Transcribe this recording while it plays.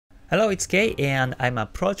Hello, it's Kei, and I'm a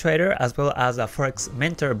pro trader as well as a Forex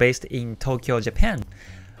mentor based in Tokyo, Japan.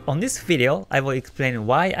 On this video, I will explain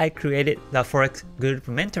why I created the Forex group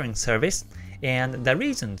mentoring service and the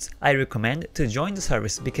reasons I recommend to join the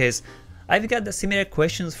service, because I've got the similar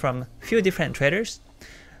questions from few different traders.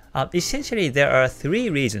 Essentially, there are three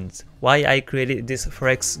reasons why I created this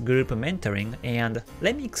Forex group mentoring, and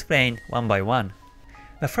let me explain one by one.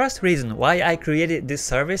 The first reason why I created this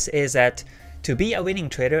service is that to be a winning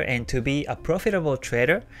trader and to be a profitable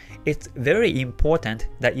trader, it's very important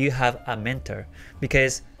that you have a mentor,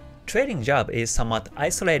 because trading job is somewhat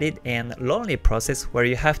isolated and lonely process where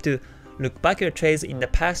you have to look back your trades in the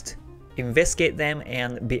past, investigate them,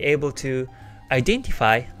 and be able to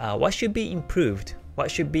identify what should be improved,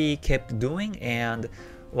 what should be kept doing, and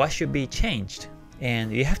what should be changed.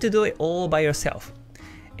 And you have to do it all by yourself.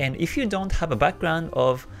 And if you don't have a background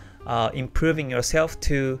of improving yourself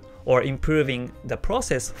or improving the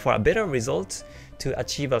process for a better results to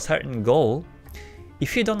achieve a certain goal,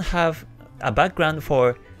 if you don't have a background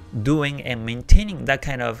for doing and maintaining that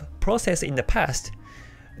kind of process in the past,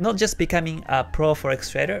 not just becoming a pro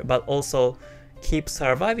Forex trader, but also keep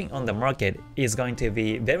surviving on the market is going to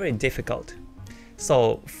be very difficult.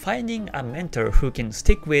 So finding a mentor who can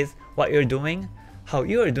stick with what you're doing, how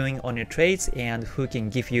you are doing on your trades, and who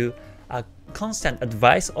can give you a constant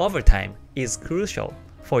advice over time is crucial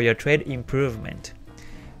for your trade improvement.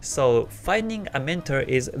 So finding a mentor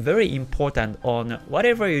is very important on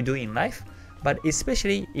whatever you do in life, but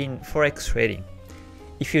especially in Forex trading,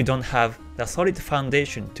 if you don't have the solid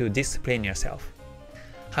foundation to discipline yourself.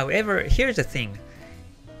 However, here's the thing.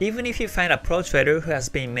 Even if you find a pro trader who has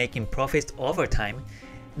been making profits over time,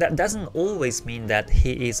 that doesn't always mean that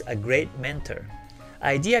he is a great mentor.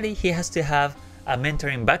 Ideally, he has to have a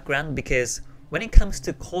mentoring background, because when it comes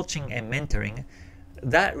to coaching and mentoring,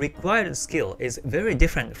 that required skill is very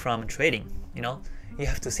different from trading. You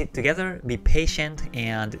have to sit together, be patient,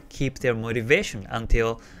 and keep their motivation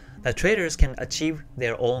until the traders can achieve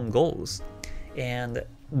their own goals. And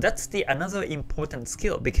that's another important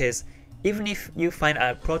skill, because even if you find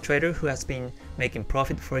a pro trader who has been making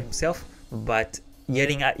profit for himself but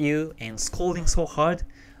yelling at you and scolding so hard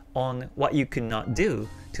on what you could not do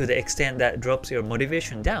to the extent that drops your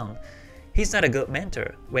motivation down, he's not a good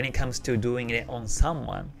mentor when it comes to doing it on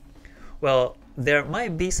someone. Well, there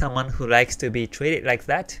might be someone who likes to be treated like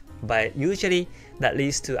that, but usually that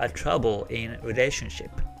leads to a trouble in relationship.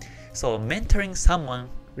 So mentoring someone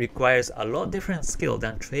requires a lot different skill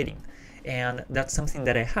than trading, and that's something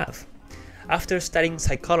that I have. After studying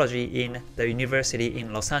psychology in the university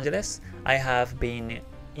in Los Angeles, I have been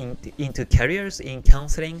into careers in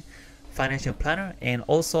counseling, financial planner, and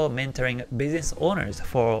also mentoring business owners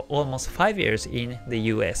for almost 5 years in the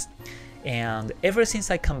US. And ever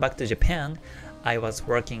since I come back to Japan, I was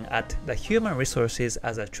working at the human resources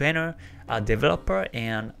as a trainer, a developer,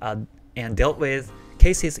 and dealt with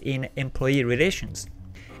cases in employee relations.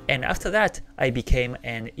 And after that, I became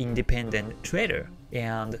an independent trader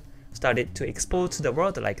and started to expose to the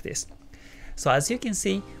world like this. So as you can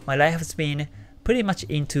see, my life has been pretty much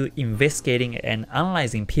into investigating and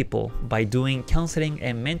analyzing people by doing counseling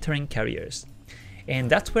and mentoring careers. And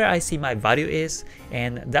that's where I see my value is,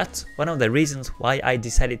 and that's one of the reasons why I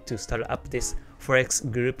decided to start up this Forex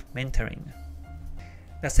group mentoring.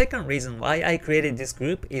 The second reason why I created this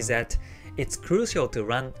group is that it's crucial to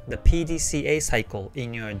run the PDCA cycle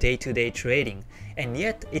in your day-to-day trading, and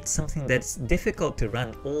yet it's something that's difficult to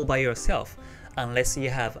run all by yourself unless you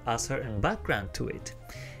have a certain background to it.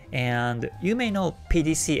 And you may know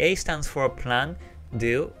PDCA stands for Plan,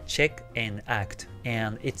 Do, Check, and Act,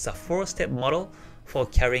 and it's a 4-step model for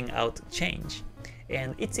carrying out change.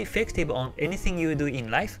 And it's effective on anything you do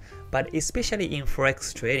in life, but especially in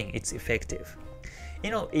Forex trading, it's effective.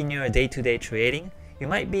 In your day-to-day trading, you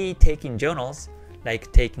might be taking journals,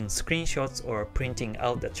 like taking screenshots or printing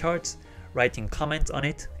out the charts, writing comments on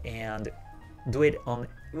it, and do it on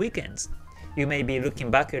weekends. You may be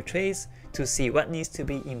looking back your trades to see what needs to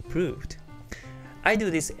be improved. I do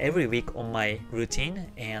this every week on my routine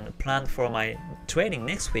and plan for my trading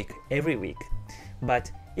next week every week.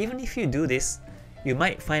 But even if you do this, you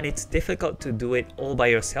might find it's difficult to do it all by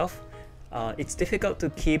yourself. It's difficult to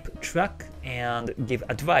keep track and give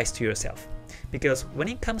advice to yourself. Because when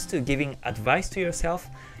it comes to giving advice to yourself,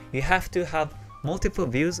 you have to have multiple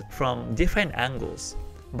views from different angles.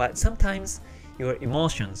 But sometimes your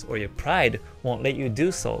emotions or your pride won't let you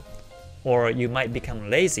do so, or you might become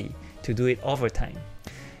lazy to do it over time.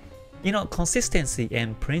 Consistency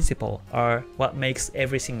and principle are what makes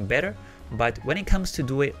everything better, but when it comes to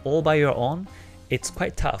do it all by your own, it's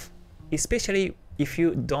quite tough, especially if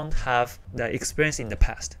you don't have the experience in the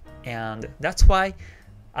past. And that's why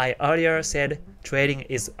I earlier said trading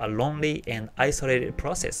is a lonely and isolated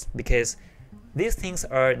process, because these things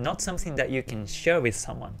are not something that you can share with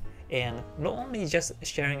someone. And not only just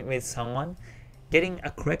sharing with someone, getting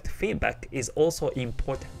a correct feedback is also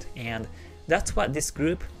important, and that's what this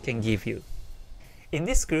group can give you. In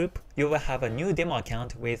this group, you will have a new demo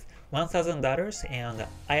account with $1,000, and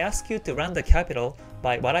I ask you to run the capital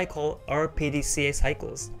by what I call RPDCA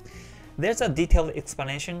cycles. There's a detailed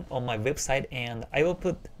explanation on my website, and I will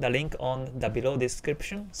put the link on the below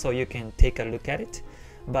description so you can take a look at it.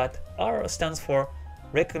 But R stands for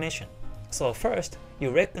recognition. So first,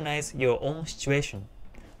 you recognize your own situation,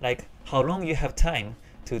 like how long you have time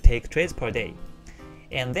to take trades per day.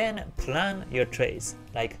 And then plan your trades,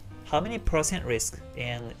 like how many percent risk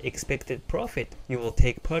and expected profit you will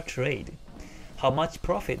take per trade, how much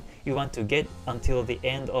profit you want to get until the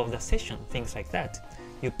end of the session, things like that.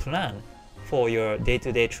 You plan for your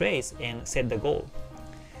day-to-day trades and set the goal.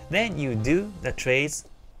 Then you do the trades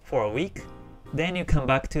for a week. Then you come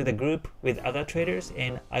back to the group with other traders,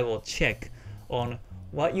 and I will check on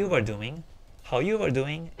what you were doing, how you were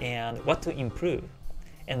doing, and what to improve.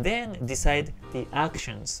 And then decide the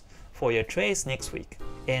actions for your trades next week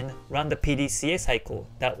and run the PDCA cycle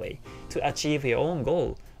that way to achieve your own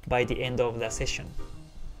goal by the end of the session.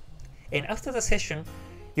 And after the session,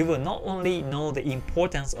 you will not only know the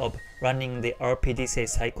importance of running the RPDCA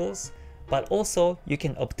cycles, but also you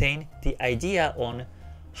can obtain the idea on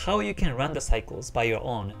how you can run the cycles by your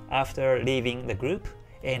own after leaving the group,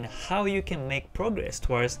 and how you can make progress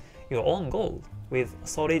towards your own goal with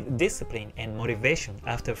solid discipline and motivation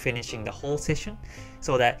after finishing the whole session,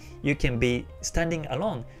 so that you can be standing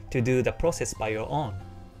alone to do the process by your own.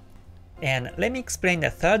 And let me explain the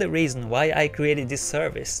third reason why I created this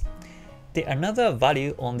service. The another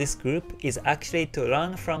value on this group is actually to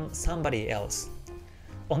learn from somebody else.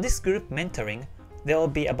 On this group mentoring, there will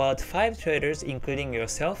be about 5 traders including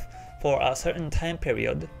yourself for a certain time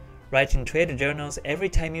period, writing trade journals every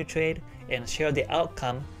time you trade, and share the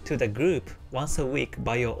outcome to the group once a week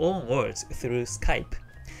by your own words through Skype.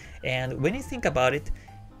 And when you think about it,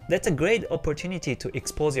 that's a great opportunity to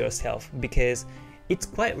expose yourself, because it's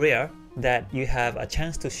quite rare that you have a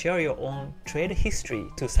chance to share your own trade history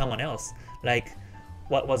to someone else, like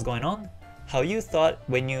what was going on, how you thought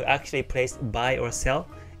when you actually placed buy or sell,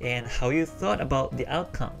 and how you thought about the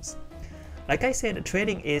outcomes. Like I said,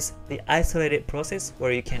 trading is the isolated process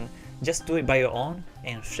where you can just do it by your own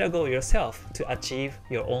and struggle yourself to achieve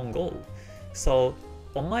your own goal. So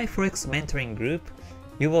on my Forex mentoring group,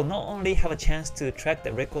 you will not only have a chance to track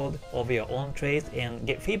the record of your own trades and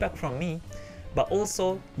get feedback from me, but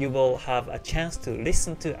also you will have a chance to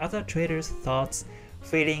listen to other traders' thoughts,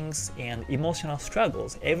 feelings, and emotional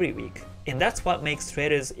struggles every week. And that's what makes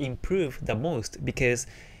traders improve the most, because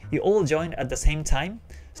you all joined at the same time,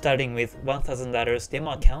 starting with $1,000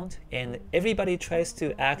 demo account, and everybody tries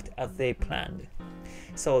to act as they planned.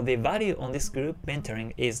 So the value on this group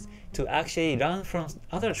mentoring is to actually learn from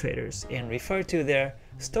other traders and refer to their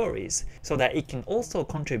stories, so that it can also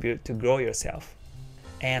contribute to grow yourself.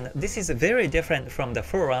 And this is very different from the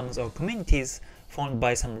forums or communities formed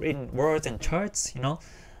by some written words and charts,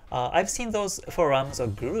 I've seen those forums or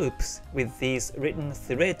groups with these written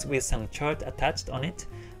threads with some chart attached on it,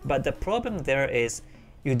 but the problem there is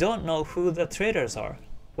you don't know who the traders are,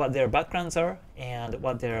 what their backgrounds are, and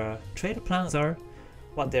what their trade plans are,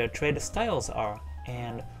 what their trade styles are,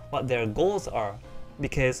 and what their goals are,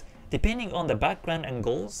 because depending on the background and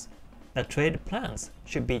goals, the trade plans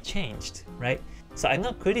should be changed, right? So I'm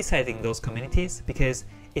not criticizing those communities, because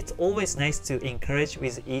it's always nice to encourage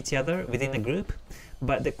with each other within the group,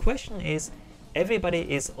 but the question is, everybody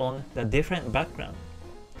is on the different background.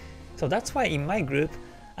 So that's why in my group,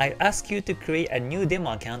 I ask you to create a new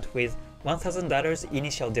demo account with $1,000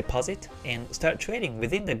 initial deposit and start trading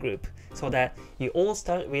within the group, so that you all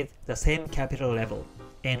start with the same capital level,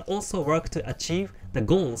 and also work to achieve the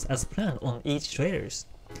goals as planned on each traders.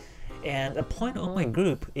 And a point on my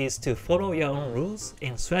group is to follow your own rules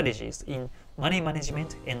and strategies in money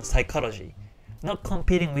management and psychology, not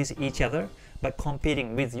competing with each other, but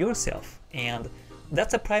competing with yourself. And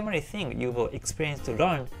that's a primary thing you will experience to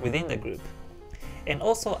learn within the group. And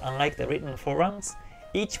also, unlike the written forums,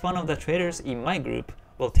 each one of the traders in my group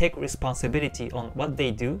will take responsibility on what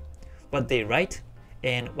they do, what they write,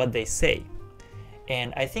 and what they say.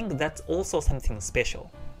 And I think that's also something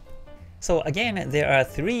special. So again, there are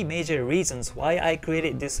 3 major reasons why I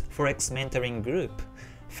created this Forex mentoring group.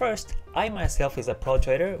 First, I myself is a pro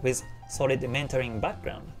trader with solid mentoring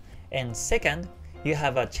background. And second, you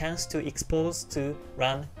have a chance to expose to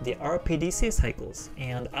run the RPDC cycles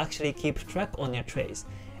and actually keep track on your trades.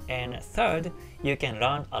 And third, you can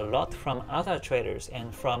learn a lot from other traders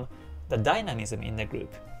and from the dynamism in the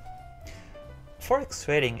group. Forex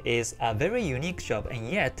trading is a very unique job, and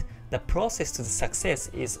yet the process to success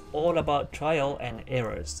is all about trial and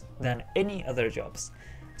errors than any other jobs.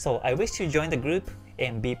 So I wish you join the group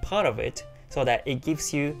and be part of it so that it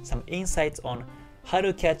gives you some insights on how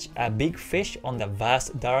to catch a big fish on the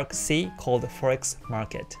vast dark sea called Forex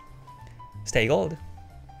market. Stay gold!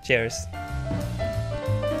 Cheers!